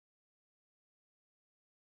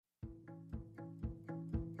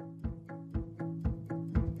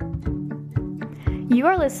You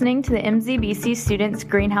are listening to the MZBC Students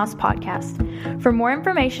Greenhouse Podcast. For more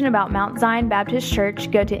information about Mount Zion Baptist Church,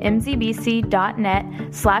 go to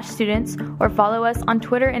mzbc.net/students or follow us on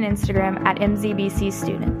Twitter and Instagram at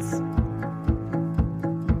MZBCStudents.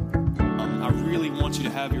 I really want you to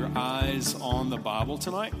have your eyes on the Bible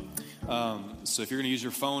tonight. So if you're going to use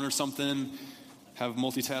your phone or something, have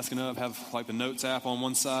multitasking up, have like the Notes app on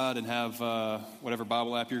one side and have whatever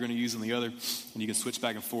Bible app you're going to use on the other, and you can switch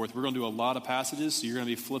back and forth. We're going to do a lot of passages, so you're going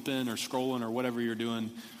to be flipping or scrolling or whatever you're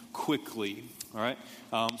doing quickly, all right?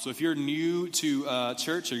 So if you're new to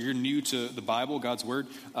church or you're new to the Bible, God's Word,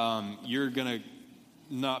 you're going to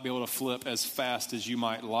not be able to flip as fast as you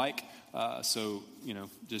might like. So,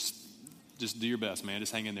 just do your best, man.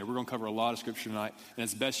 Just hang in there. We're going to cover a lot of scripture tonight, and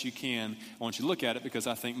as best you can, I want you to look at it because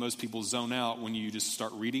I think most people zone out when you just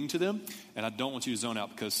start reading to them, and I don't want you to zone out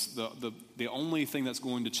because the only thing that's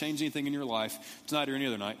going to change anything in your life tonight or any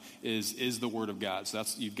other night is the Word of God. So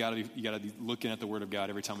that's you got to be looking at the Word of God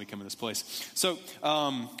every time we come in this place. So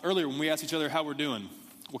earlier when we asked each other how we're doing,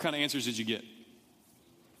 what kind of answers did you get?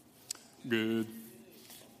 Good.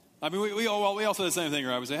 I mean, we all say the same thing,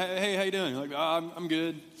 right? We say, hey, how you doing? Like, I'm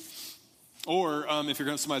good. Or if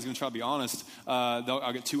somebody's going to try to be honest,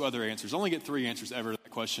 I'll get two other answers. I only get three answers ever to that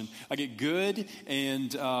question. I get good,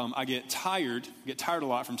 and I get tired. I get tired a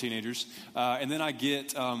lot from teenagers. And then I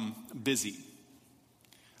get busy.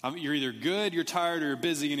 You're either good, you're tired, or you're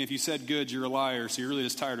busy. And if you said good, you're a liar. So you're really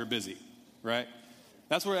just tired or busy, right?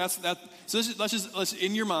 So let's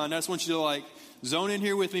in your mind. I just want you to zone in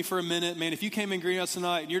here with me for a minute. Man, if you came in Greenhouse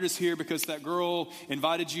tonight and you're just here because that girl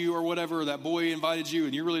invited you or whatever, or that boy invited you,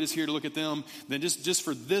 and you're really just here to look at them, then just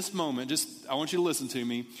for this moment, I want you to listen to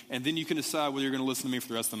me, and then you can decide whether you're going to listen to me for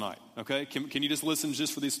the rest of the night, okay? Can you just listen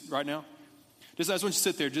just for these right now? I just want you to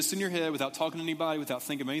sit there just in your head without talking to anybody, without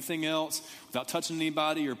thinking of anything else, without touching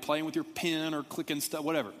anybody or playing with your pen or clicking stuff,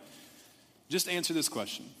 whatever. Just answer this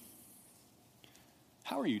question.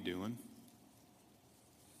 How are you doing?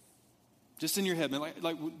 Just in your head, man,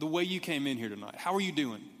 like the way you came in here tonight. How are you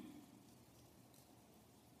doing?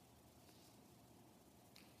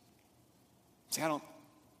 See, I don't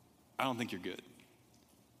think you're good.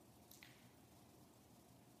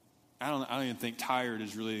 I don't even think tired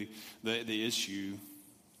is really the issue.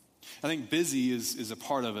 I think busy is a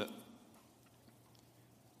part of it.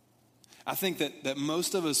 I think that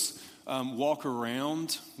most of us walk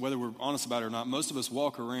around, whether we're honest about it or not, most of us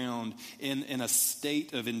walk around in a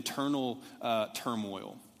state of internal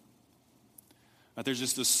turmoil. There's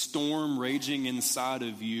just a storm raging inside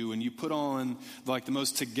of you, and you put on the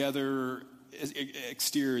most together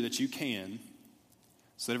exterior that you can,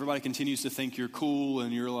 so that everybody continues to think you're cool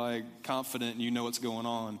and you're confident and you know what's going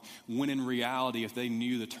on. When in reality, if they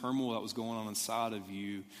knew the turmoil that was going on inside of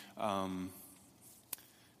you,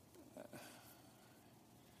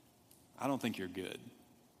 I don't think you're good.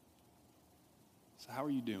 So how are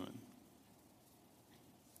you doing?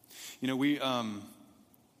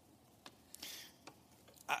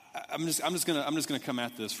 I'm just gonna come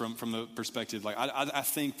at this from the perspective. I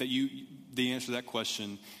think that the answer to that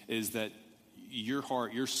question is that your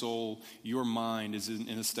heart, your soul, your mind is in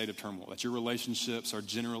a state of turmoil. That your relationships are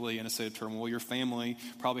generally in a state of turmoil. Your family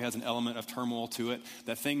probably has an element of turmoil to it.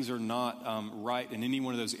 That things are not right in any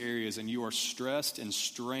one of those areas, and you are stressed and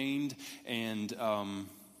strained, and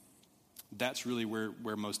that's really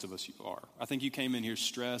where most of us are. I think you came in here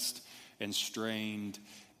stressed and strained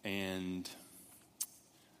and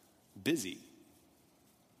busy.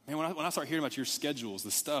 Man, when I start hearing about your schedules,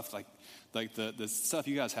 the stuff like the stuff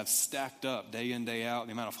you guys have stacked up day in, day out,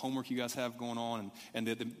 the amount of homework you guys have going on, and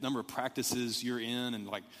the number of practices you're in, and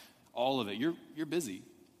all of it, you're busy.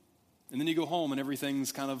 And then you go home and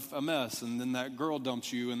everything's kind of a mess, and then that girl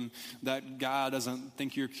dumps you, and that guy doesn't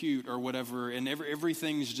think you're cute or whatever, and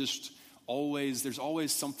everything's just there's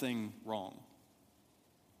always something wrong.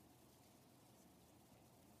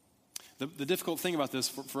 The difficult thing about this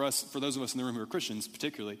for us, for those of us in the room who are Christians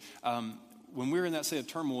particularly, when we're in that state of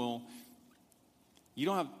turmoil,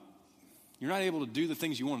 you're not able to do the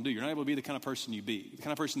things you want to do. You're not able to be the kind of person you be, the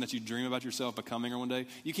kind of person that you dream about yourself becoming one day.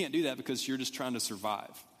 You can't do that because you're just trying to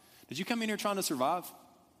survive. Did you come in here trying to survive?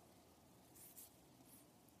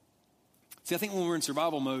 See, I think when we're in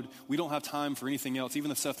survival mode, we don't have time for anything else, even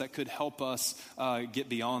the stuff that could help us get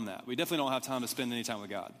beyond that. We definitely don't have time to spend any time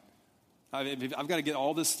with God. I've got to get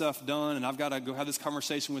all this stuff done, and I've got to go have this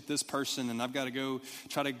conversation with this person, and I've got to go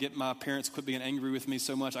try to get my parents quit being angry with me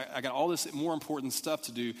so much. I got all this more important stuff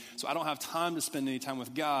to do, so I don't have time to spend any time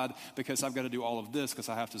with God because I've got to do all of this because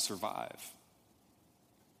I have to survive.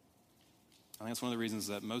 I think that's one of the reasons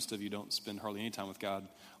that most of you don't spend hardly any time with God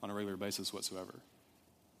on a regular basis whatsoever.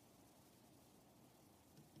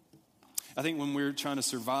 I think when we're trying to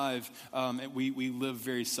survive, we live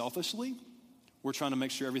very selfishly. We're trying to make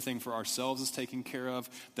sure everything for ourselves is taken care of,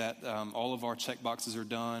 that all of our check boxes are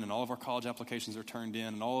done, and all of our college applications are turned in,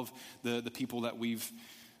 and all of the people that we've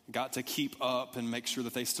got to keep up and make sure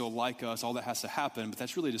that they still like us, all that has to happen, but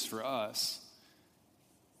that's really just for us.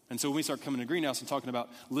 And so when we start coming to Greenhouse and talking about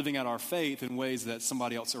living out our faith in ways that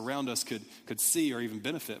somebody else around us could see or even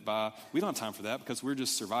benefit by, we don't have time for that because we're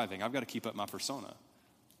just surviving. I've got to keep up my persona.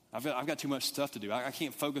 I've got too much stuff to do. I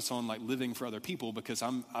can't focus on like living for other people because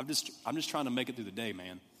I'm just trying to make it through the day,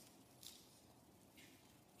 man.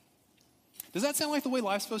 Does that sound like the way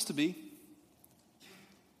life's supposed to be?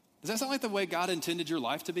 Does that sound like the way God intended your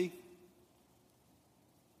life to be?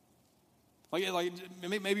 Like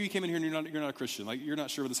maybe you came in here and you're not a Christian. Like you're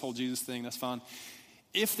not sure with this whole Jesus thing. That's fine.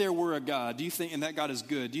 If there were a God, do you think, and that God is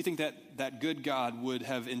good, do you think that good God would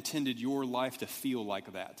have intended your life to feel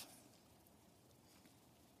like that?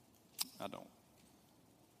 I don't.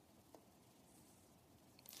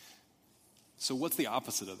 So what's the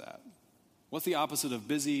opposite of that? What's the opposite of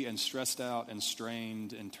busy and stressed out and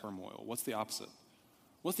strained and turmoil? What's the opposite?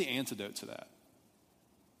 What's the antidote to that?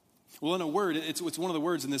 Well, in a word, it's one of the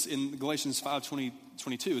words in Galatians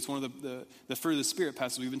 5:22. It's one of the fruit of the Spirit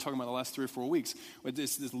passages we've been talking about the last 3 or 4 weeks.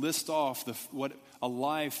 This list off what a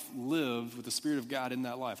life lived with the Spirit of God in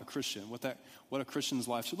that life, a Christian, what a Christian's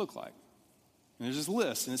life should look like. And there's this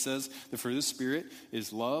list, and it says the fruit of the Spirit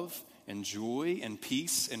is love and joy and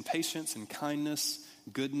peace and patience and kindness,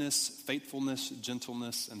 goodness, faithfulness,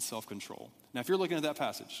 gentleness, and self-control. Now, if you're looking at that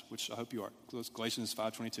passage, which I hope you are, Galatians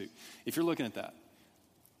 5:22, if you're looking at that,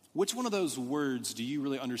 which one of those words do you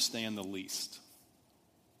really understand the least?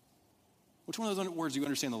 Which one of those words do you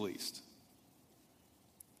understand the least?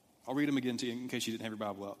 I'll read them again to you in case you didn't have your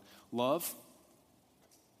Bible out. Love,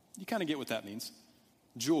 you kind of get what that means.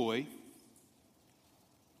 Joy,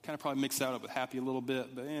 kind of probably mix that up with happy a little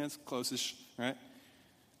bit, but it's close-ish, right?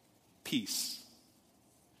 Peace.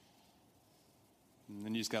 And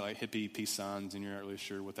then you just got like hippie peace signs, and you're not really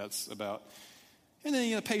sure what that's about. And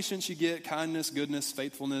then, patience you get, kindness, goodness,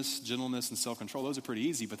 faithfulness, gentleness, and self-control. Those are pretty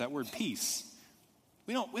easy, but that word peace,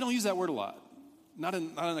 we don't use that word a lot. Not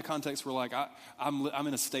in a context where like I'm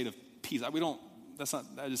in a state of peace.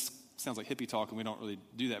 That just sounds like hippie talk, and we don't really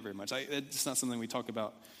do that very much. It's not something we talk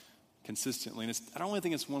about consistently, and I don't really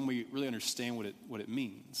think it's one we really understand what it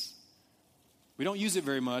means. We don't use it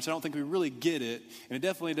very much. I don't think we really get it, and it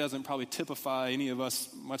definitely doesn't probably typify any of us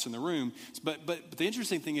much in the room. But the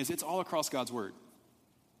interesting thing is it's all across God's Word.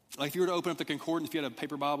 Like if you were to open up the concordance, if you had a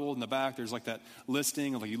paper Bible in the back, there's like that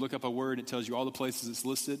listing of like you look up a word, it tells you all the places it's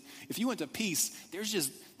listed. If you went to peace,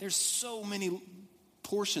 there's so many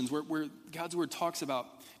portions where God's Word talks about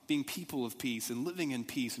being people of peace and living in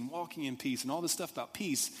peace and walking in peace and all this stuff about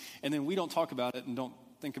peace, and then we don't talk about it and don't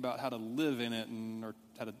think about how to live in it or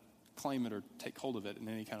how to claim it or take hold of it in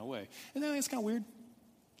any kind of way. And then it's kind of weird.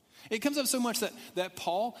 It comes up so much that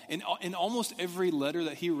Paul, in almost every letter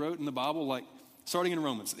that he wrote in the Bible, like starting in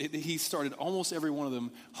Romans, he started almost every one of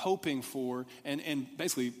them hoping for and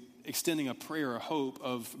basically extending a prayer, a hope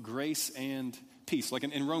of grace and peace. Like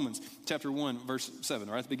in Romans chapter 1, verse 7,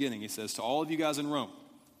 right at the beginning, he says, to all of you guys in Rome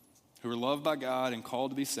who are loved by God and called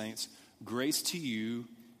to be saints, grace to you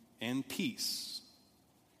and peace.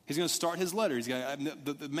 He's going to start his letter. He's got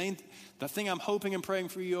the thing I'm hoping and praying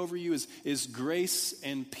for you over you is grace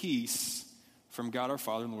and peace from God our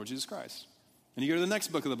Father and Lord Jesus Christ. And you go to the next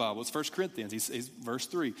book of the Bible. It's 1 Corinthians. He's verse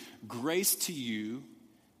 3. Grace to you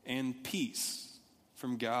and peace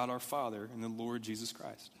from God our Father and the Lord Jesus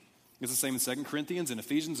Christ. It's the same in 2 Corinthians and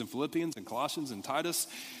Ephesians and Philippians and Colossians and Titus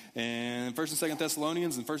and 1 and 2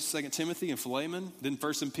 Thessalonians and 1 and 2 Timothy and Philemon. Then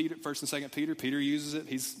 1 and 2 Peter. Peter uses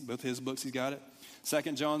it. Both his books, he's got it.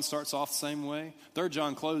 2 John starts off the same way. 3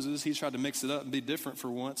 John closes. He's tried to mix it up and be different for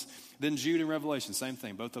once. Then Jude and Revelation, same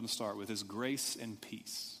thing. Both of them start with his grace and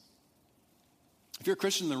peace. If you're a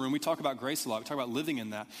Christian in the room, we talk about grace a lot. We talk about living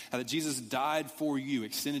in that. How that Jesus died for you,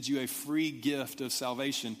 extended you a free gift of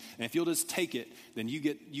salvation. And if you'll just take it, then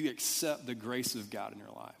you accept the grace of God in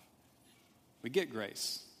your life. We get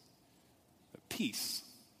grace. But peace.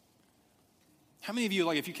 How many of you,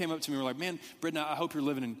 like, if you came up to me and were like, man, Brendan, I hope you're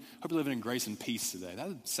living in grace and peace today. That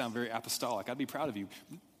would sound very apostolic. I'd be proud of you.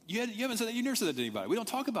 You haven't said that. You never said that to anybody. We don't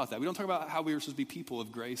talk about that. We don't talk about how we are supposed to be people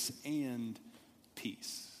of grace and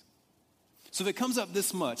peace. So if it comes up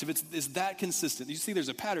this much, if it's that consistent, you see there's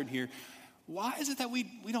a pattern here. Why is it that we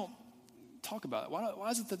don't talk about it? Why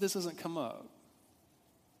is it that this doesn't come up?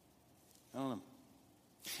 I don't know.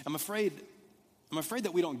 I'm afraid I'm afraid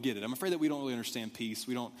that we don't get it. I'm afraid that we don't really understand peace.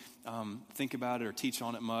 We don't think about it or teach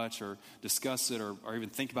on it much or discuss it or even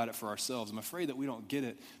think about it for ourselves. I'm afraid that we don't get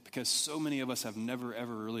it because so many of us have never,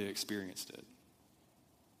 ever really experienced it.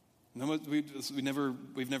 We've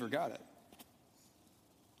never got it.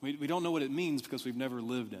 We don't know what it means because we've never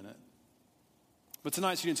lived in it. But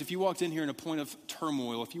tonight, students, if you walked in here in a point of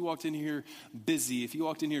turmoil, if you walked in here busy, if you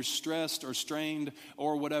walked in here stressed or strained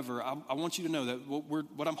or whatever, I want you to know that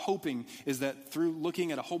what I'm hoping is that through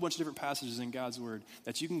looking at a whole bunch of different passages in God's Word,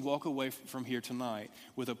 that you can walk away from here tonight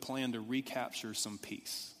with a plan to recapture some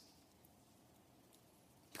peace.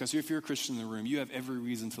 Because if you're a Christian in the room, you have every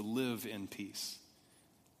reason to live in peace.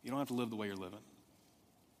 You don't have to live the way you're living.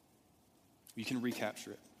 You can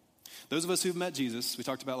recapture it. Those of us who've met Jesus, we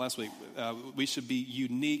talked about last week, we should be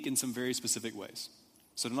unique in some very specific ways.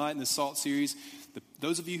 So tonight in the SALT series,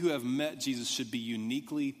 those of you who have met Jesus should be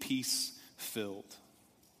uniquely peace-filled.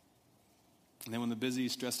 And then when the busy,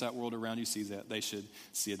 stressed-out world around you sees that, they should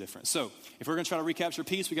see a difference. So if we're going to try to recapture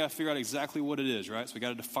peace, we got to figure out exactly what it is, right? So we got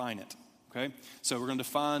to define it. Okay, so we're going to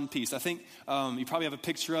define peace. I think you probably have a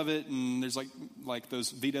picture of it, and there's like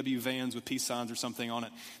those VW vans with peace signs or something on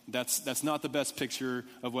it. That's not the best picture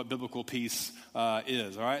of what biblical peace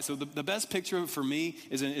is. All right, so the best picture of it for me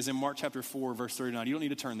is in Mark chapter 4, verse 39. You don't need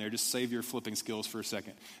to turn there; just save your flipping skills for a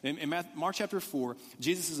second. In Mark chapter 4,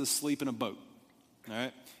 Jesus is asleep in a boat. All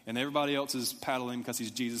right, and everybody else is paddling because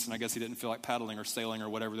he's Jesus, and I guess he didn't feel like paddling or sailing or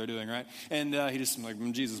whatever they're doing, right? And he just like,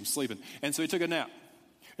 Jesus, I'm sleeping, and so he took a nap.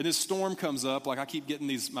 And this storm comes up, like I keep getting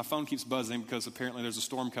these, my phone keeps buzzing because apparently there's a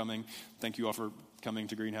storm coming. Thank you all for coming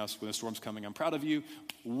to Greenhouse when the storm's coming. I'm proud of you.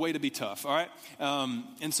 Way to be tough, all right?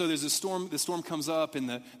 And so there's this storm, the storm comes up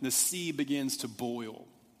and the sea begins to boil.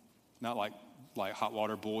 Not like hot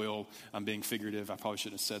water boil. I'm being figurative. I probably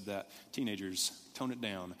shouldn't have said that. Teenagers, tone it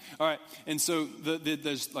down. All right, and so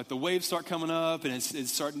there's like the waves start coming up and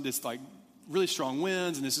it's starting this like really strong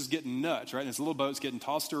winds, and this is getting nuts, right? And this little boat's getting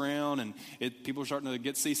tossed around, and people are starting to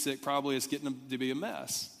get seasick. Probably it's getting to be a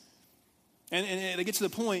mess. And they get to the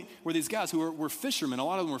point where these guys who were fishermen, a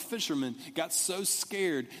lot of them were fishermen, got so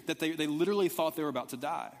scared that they literally thought they were about to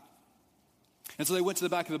die. And so they went to the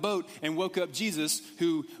back of the boat and woke up Jesus,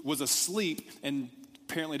 who was asleep and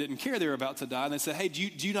apparently didn't care they were about to die. And they said, hey, do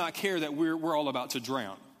you not care that we're all about to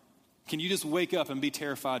drown? Can you just wake up and be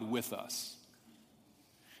terrified with us?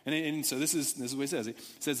 And so this is what he says. It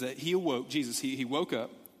says that he awoke, Jesus, he woke up,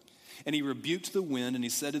 and he rebuked the wind, and he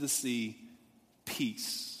said to the sea,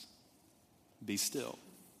 peace, be still.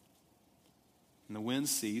 And the wind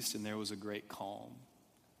ceased, and there was a great calm.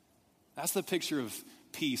 That's the picture of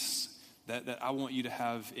peace that I want you to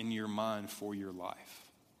have in your mind for your life.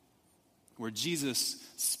 Where Jesus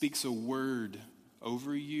speaks a word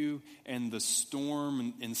over you, and the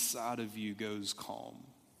storm inside of you goes calm.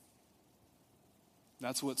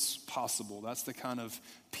 That's what's possible. That's the kind of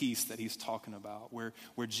peace that he's talking about, where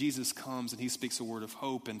Jesus comes and he speaks a word of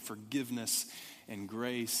hope and forgiveness and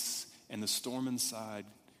grace, and the storm inside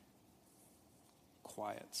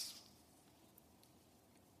quiets.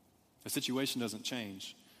 The situation doesn't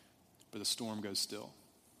change, but the storm goes still.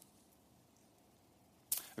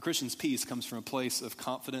 A Christian's peace comes from a place of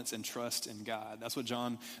confidence and trust in God. That's what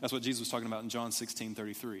Jesus was talking about in John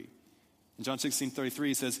 16:33. In John 16:33,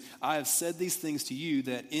 he says, I have said these things to you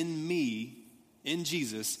that in me, in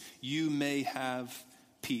Jesus, you may have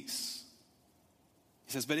peace.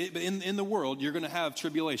 He says, but in the world, you're going to have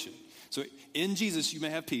tribulation. So in Jesus, you may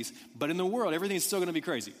have peace, but in the world, everything's still going to be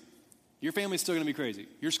crazy. Your family's still going to be crazy.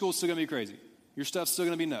 Your school's still going to be crazy. Your stuff's still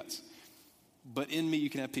going to be nuts. But in me, you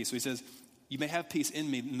can have peace. So he says, you may have peace in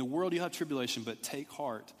me. In the world, you'll have tribulation, but take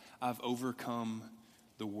heart. I've overcome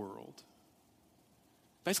the world.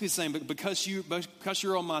 Basically saying, because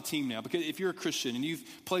you're on my team now, because if you're a Christian and you've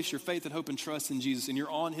placed your faith and hope and trust in Jesus and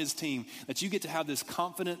you're on his team, that you get to have this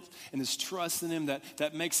confidence and this trust in him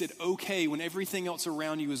that makes it okay when everything else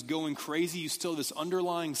around you is going crazy. You still have this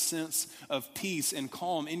underlying sense of peace and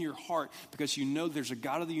calm in your heart because you know there's a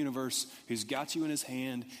God of the universe who's got you in his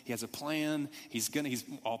hand. He has a plan. He's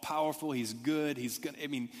all powerful. He's good.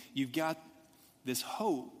 You've got this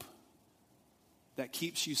hope that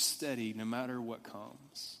keeps you steady no matter what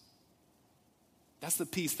comes. That's the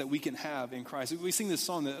peace that we can have in Christ. We sing this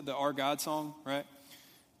song, the Our God song, right?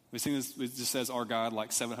 We sing this, it just says Our God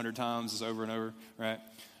like 700 times, it's over and over, right?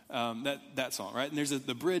 That song, right? And there's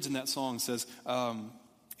the bridge in that song says,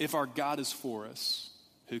 if our God is for us,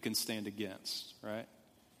 who can stand against, right?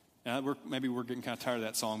 And maybe we're getting kind of tired of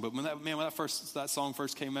that song, but when that song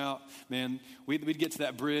first came out, man, we'd get to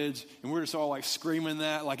that bridge and we're just all like screaming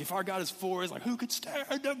that, like if our God is for us, like who could stand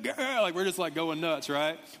against? Like we're just like going nuts,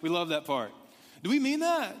 right? We love that part. Do we mean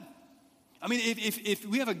that? I mean, if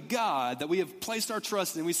we have a God that we have placed our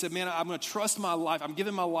trust in, we said, man, I'm going to trust my life. I'm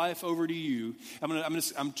giving my life over to you.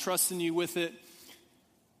 I'm trusting you with it.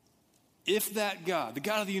 If that God, the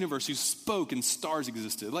God of the universe who spoke and stars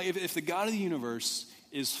existed, like if the God of the universe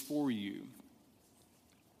is for you,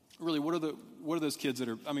 really, what are those kids that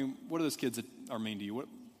are mean to you?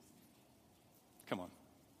 Come on,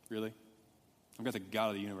 really? I've got the God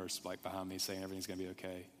of the universe like behind me saying everything's going to be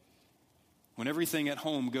okay. When everything at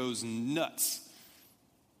home goes nuts,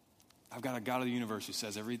 I've got a God of the universe who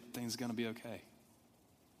says everything's going to be okay.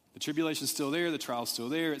 The tribulation's still there, the trial's still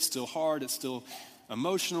there, it's still hard, it's still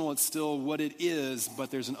emotional, it's still what it is,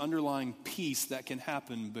 but there's an underlying peace that can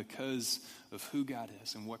happen because of who God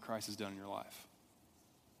is and what Christ has done in your life.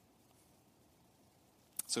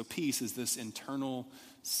 So peace is this internal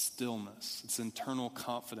stillness. It's internal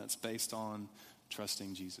confidence based on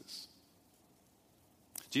trusting Jesus.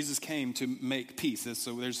 Jesus came to make peace.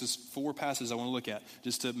 So there's just 4 passages I want to look at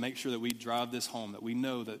just to make sure that we drive this home, that we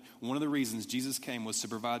know that one of the reasons Jesus came was to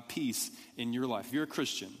provide peace in your life. If you're a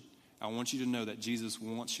Christian, I want you to know that Jesus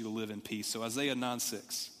wants you to live in peace. So Isaiah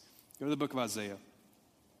 9:6. Go to the book of Isaiah.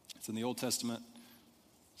 It's in the Old Testament.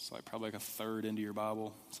 It's probably like a third into your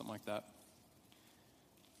Bible, something like that.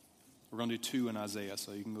 We're going to do 2 in Isaiah,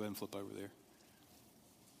 so you can go ahead and flip over there.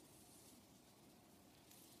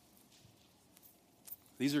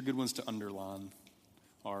 These are good ones to underline,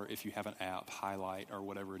 or if you have an app, highlight, or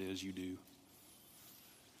whatever it is you do.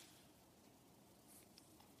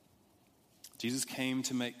 Jesus came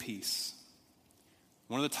to make peace.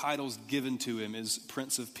 One of the titles given to him is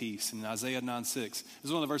Prince of Peace. In Isaiah 9:6, this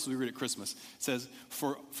is one of the verses we read at Christmas. It says,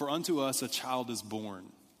 For unto us a child is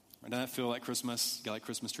born. Doesn't that feel like Christmas? You got like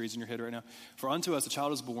Christmas trees in your head right now? For unto us a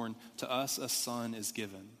child is born, to us a son is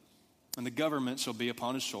given. And the government shall be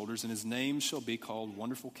upon his shoulders, and his name shall be called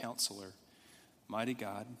Wonderful Counselor, Mighty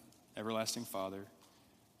God, Everlasting Father,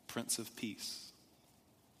 Prince of Peace.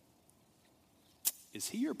 Is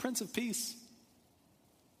he your Prince of Peace?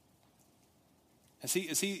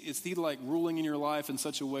 Is he like ruling in your life in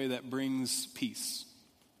such a way that brings peace?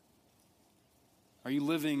 Are you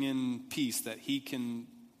living in peace that he can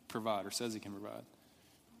provide or says he can provide?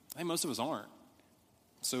 I think most of us aren't.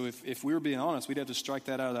 So if we were being honest, we'd have to strike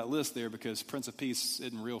that out of that list there because Prince of Peace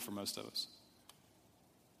isn't real for most of us.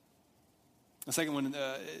 The second one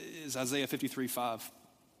is Isaiah 53:5,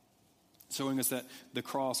 showing us that the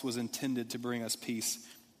cross was intended to bring us peace.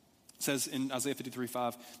 It says in Isaiah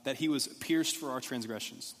 53:5 that he was pierced for our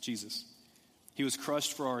transgressions, Jesus. He was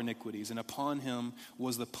crushed for our iniquities, and upon him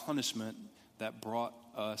was the punishment that brought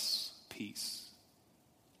us peace.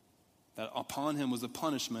 That upon him was the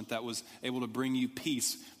punishment that was able to bring you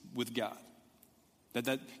peace with God.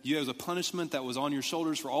 That you had a punishment that was on your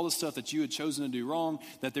shoulders for all the stuff that you had chosen to do wrong,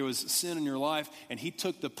 that there was sin in your life, and he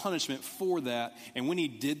took the punishment for that. And when he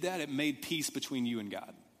did that, it made peace between you and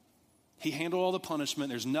God. He handled all the punishment.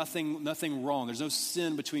 There's nothing wrong. There's no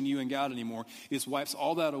sin between you and God anymore. He just wipes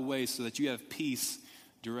all that away so that you have peace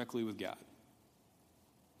directly with God.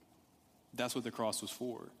 That's what the cross was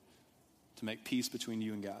for, to make peace between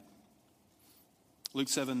you and God. Luke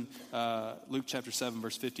chapter 7,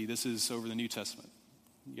 verse 50. This is over the New Testament.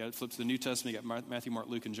 You got to flip to the New Testament. You got Matthew, Mark,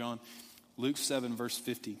 Luke, and John. Luke 7, verse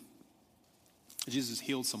 50. Jesus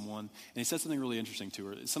healed someone, and he said something really interesting to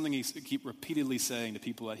her. It's something he kept repeatedly saying to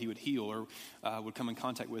people that he would heal or would come in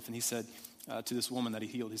contact with. And he said to this woman that he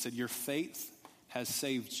healed, he said, "Your faith has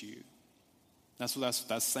saved you." That's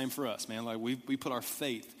the same for us, man. Like we put our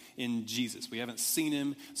faith in Jesus. We haven't seen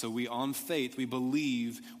him, so on faith, we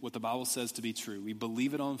believe what the Bible says to be true. We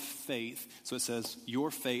believe it on faith. So it says,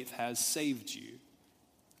 your faith has saved you.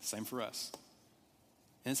 Same for us.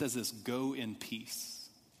 And it says this, go in peace.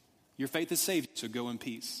 Your faith has saved you, so go in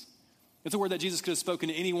peace. It's a word that Jesus could have spoken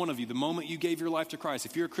to any one of you the moment you gave your life to Christ.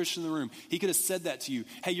 If you're a Christian in the room, he could have said that to you.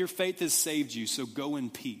 Hey, your faith has saved you, so go in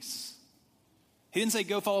peace. He didn't say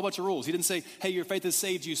go follow a bunch of rules. He didn't say, hey, your faith has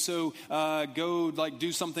saved you, so go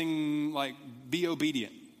do something like be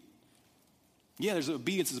obedient. Yeah, there's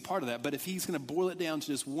obedience as a part of that, but if he's going to boil it down to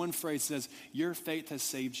just one phrase, it says, your faith has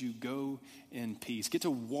saved you, go in peace. Get to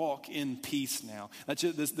walk in peace now. That's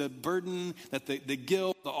just, the burden, that the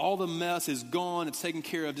guilt, all the mess is gone, it's taken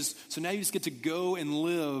care of. So now you just get to go and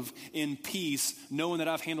live in peace, knowing that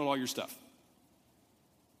I've handled all your stuff.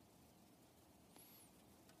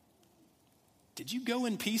 Did you go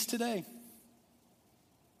in peace today?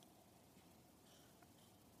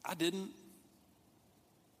 I didn't.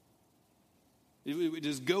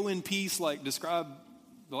 Just go in peace, like describe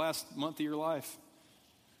the last month of your life.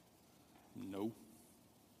 No.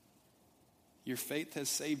 Your faith has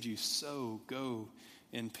saved you, so go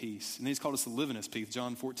in peace. And he's called us to live in his peace.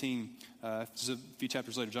 John 14, just a few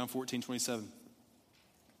chapters later, John 14:27.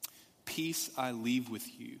 Peace I leave with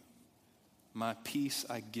you. My peace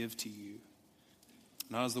I give to you.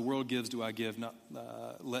 Not as the world gives do I give.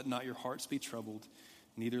 Let not your hearts be troubled,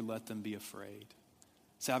 neither let them be afraid.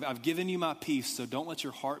 So I've given you my peace, so don't let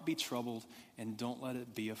your heart be troubled and don't let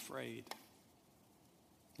it be afraid.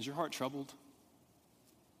 Is your heart troubled?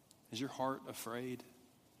 Is your heart afraid?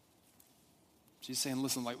 She's saying,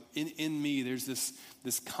 listen, like in me, there's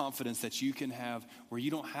this confidence that you can have where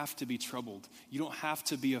you don't have to be troubled. You don't have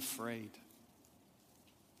to be afraid.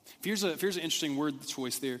 Fear's an interesting word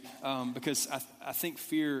choice there because I think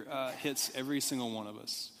fear hits every single one of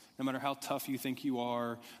us. No matter how tough you think you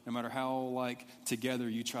are, no matter how together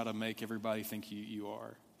you try to make everybody think you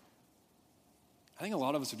are. I think a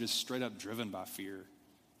lot of us are just straight up driven by fear.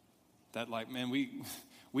 That man,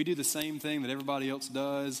 we do the same thing that everybody else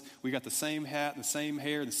does. We got the same hat, the same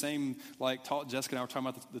hair, the same tall. Jessica and I were talking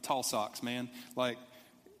about the tall socks, man.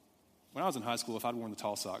 When I was in high school, if I'd worn the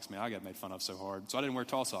tall socks, man, I got made fun of so hard. So I didn't wear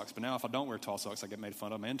tall socks. But now if I don't wear tall socks, I get made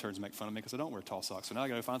fun of. My interns make fun of me because I don't wear tall socks. So now I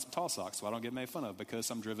got to find some tall socks so I don't get made fun of because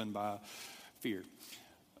I'm driven by fear.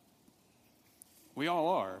 We all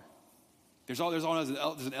are. There's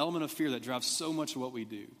an element of fear that drives so much of what we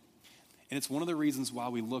do. And it's one of the reasons why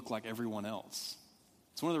we look like everyone else.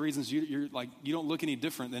 It's one of the reasons you don't look any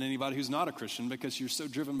different than anybody who's not a Christian because you're so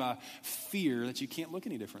driven by fear that you can't look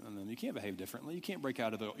any different than them. You can't behave differently. You can't break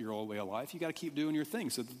out of your old way of life. You got to keep doing your thing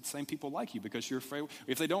so that the same people like you because you're afraid.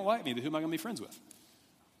 If they don't like me, then who am I going to be friends with?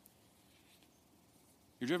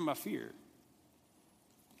 You're driven by fear.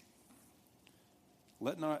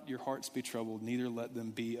 Let not your hearts be troubled, neither let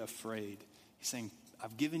them be afraid. He's saying,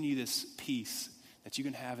 I've given you this peace that you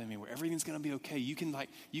can have in me where everything's going to be okay. You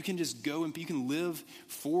can just go and you can live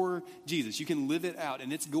for Jesus. You can live it out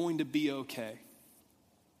and it's going to be okay,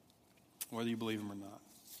 whether you believe him or not.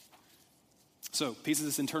 So peace is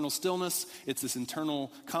this internal stillness. It's this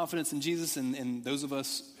internal confidence in Jesus, and those of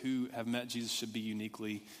us who have met Jesus should be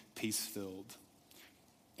uniquely peace-filled.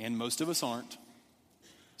 And most of us aren't.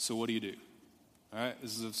 So what do you do? All right,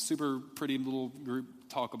 this is a super pretty little group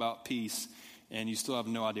talk about peace, and you still have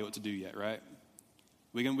no idea what to do yet, right?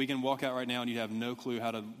 We can walk out right now and you have no clue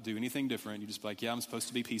how to do anything different. You just be like, yeah, I'm supposed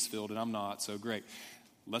to be peace-filled and I'm not, so great.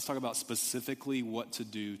 Let's talk about specifically what to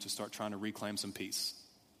do to start trying to reclaim some peace,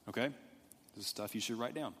 okay? This is stuff you should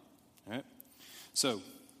write down, all right? So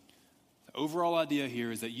the overall idea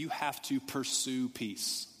here is that you have to pursue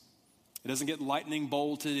peace. It doesn't get lightning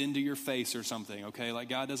bolted into your face or something, okay?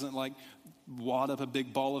 God doesn't wad up a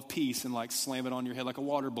big ball of peace and slam it on your head like a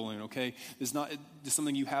water balloon, okay? It's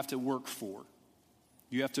something you have to work for.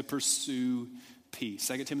 You have to pursue peace.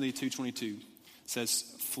 2 Timothy 2:22 says,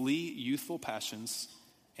 flee youthful passions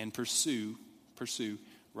and pursue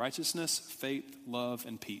righteousness, faith, love,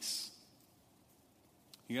 and peace.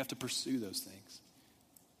 You have to pursue those things.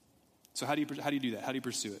 So how do you do that? How do you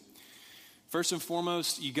pursue it? First and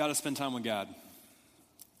foremost, you got to spend time with God.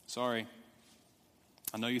 Sorry.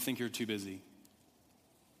 I know you think you're too busy.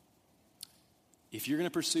 If you're going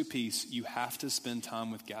to pursue peace, you have to spend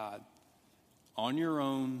time with God. On your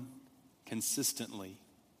own, consistently.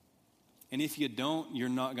 And if you don't, you're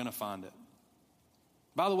not going to find it.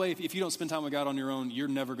 By the way, if you don't spend time with God on your own, you're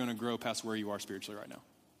never going to grow past where you are spiritually right now.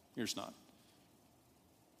 You're just not.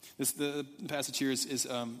 The passage here is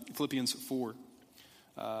Philippians 4,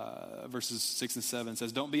 verses 6 and 7. It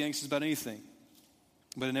says, don't be anxious about anything,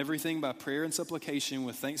 but in everything by prayer and supplication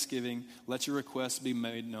with thanksgiving, let your requests be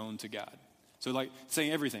made known to God. So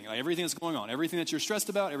saying everything that's going on, everything that you're stressed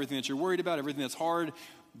about, everything that you're worried about, everything that's hard,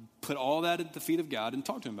 put all that at the feet of God and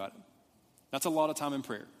talk to him about it. That's a lot of time in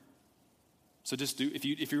prayer. So just if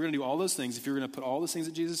you're going to do all those things, if you're going to put all those things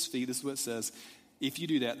at Jesus' feet, this is what it says. If you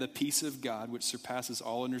do that, the peace of God, which surpasses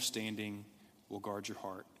all understanding, will guard your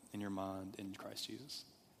heart and your mind in Christ Jesus.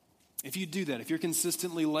 If you do that, if you're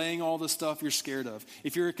consistently laying all the stuff you're scared of,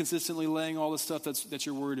 if you're consistently laying all the stuff that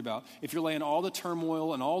you're worried about, if you're laying all the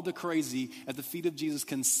turmoil and all the crazy at the feet of Jesus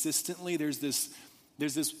consistently, there's this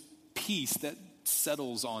peace that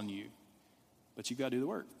settles on you. But you got to do the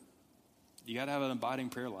work. You got to have an abiding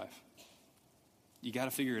prayer life. You got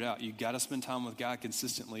to figure it out. You got to spend time with God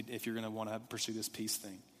consistently if you're going to want to pursue this peace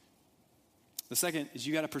thing. The second is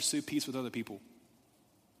you got to pursue peace with other people.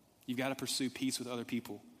 You've got to pursue peace with other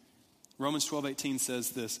people. Romans 12:18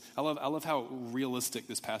 says this. I love how realistic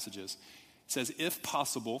this passage is. It says, if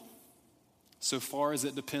possible, so far as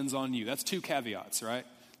it depends on you. That's two caveats, right?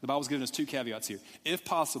 The Bible's giving us two caveats here. If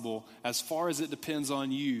possible, as far as it depends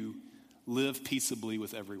on you, live peaceably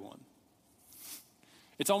with everyone.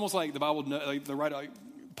 It's almost like the Bible,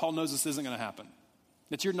 Paul knows this isn't going to happen.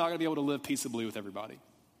 that you're not going to be able to live peaceably with everybody?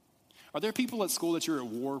 Are there people at school that you're at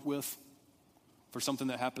war with for something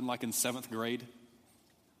that happened like in 7th grade?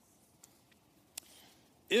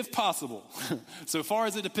 If possible, so far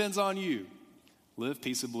as it depends on you, live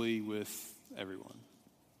peaceably with everyone.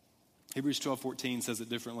 Hebrews 12:14 says it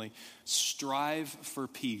differently. Strive for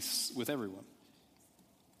peace with everyone.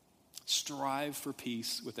 Strive for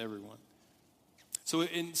peace with everyone. So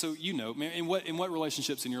you know, in what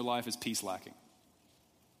relationships in your life is peace lacking?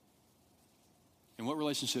 In what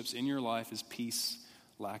relationships in your life is peace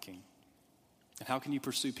lacking? And how can you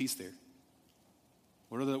pursue peace there?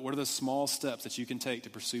 What are the small steps that you can take to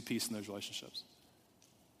pursue peace in those relationships?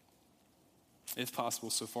 If possible,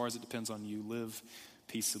 so far as it depends on you, live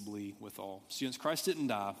peaceably with all. Students, Christ didn't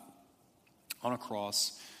die on a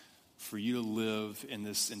cross for you to live in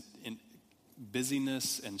this in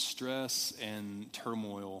busyness and stress and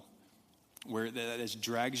turmoil where that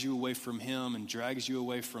drags you away from him and drags you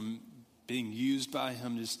away from being used by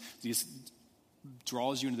him, just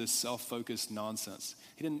draws you into this self-focused nonsense.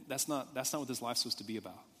 That's not what this life's supposed to be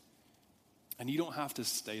about. And you don't have to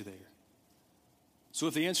stay there. So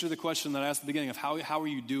if the answer to the question that I asked at the beginning of how are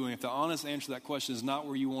you doing, if the honest answer to that question is not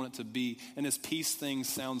where you want it to be, and this peace thing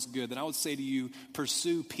sounds good, then I would say to you,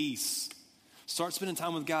 pursue peace. Start spending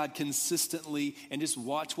time with God consistently and just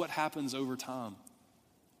watch what happens over time.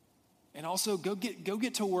 And also go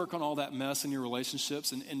get to work on all that mess in your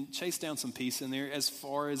relationships and chase down some peace in there as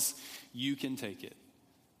far as you can take it.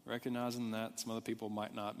 Recognizing that some other people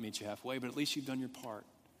might not meet you halfway, but at least you've done your part.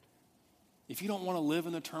 If you don't want to live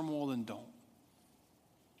in the turmoil, then don't.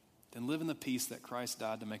 Then live in the peace that Christ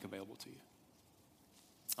died to make available to you.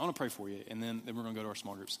 I want to pray for you, and then we're going to go to our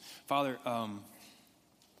small groups. Father,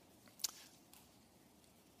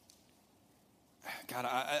 God,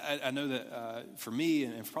 I know that for me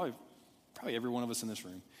and for probably every one of us in this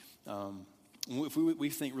room, if we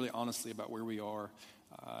think really honestly about where we are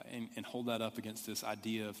and hold that up against this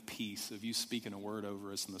idea of peace, of you speaking a word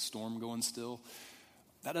over us and the storm going still,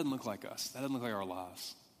 that doesn't look like us. That doesn't look like our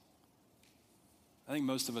lives. I think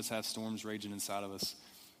most of us have storms raging inside of us,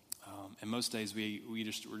 and most days we're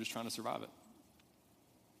just trying to survive it.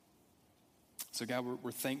 So God,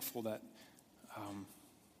 we're thankful that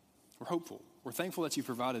we're hopeful. We're thankful that you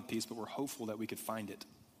provided peace, but we're hopeful that we could find it.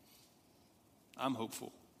 I'm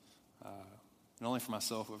hopeful, not only for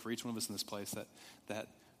myself, but for each one of us in this place, that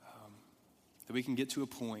we can get to a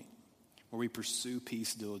point where we pursue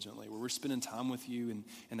peace diligently, where we're spending time with you,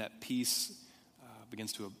 and that peace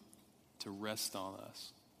begins to rest on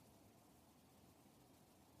us.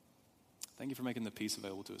 Thank you for making the peace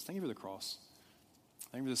available to us. Thank you for the cross.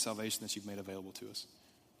 Thank you for the salvation that you've made available to us.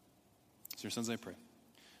 It's in your son's name I pray.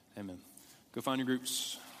 Amen. Go find your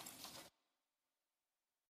groups.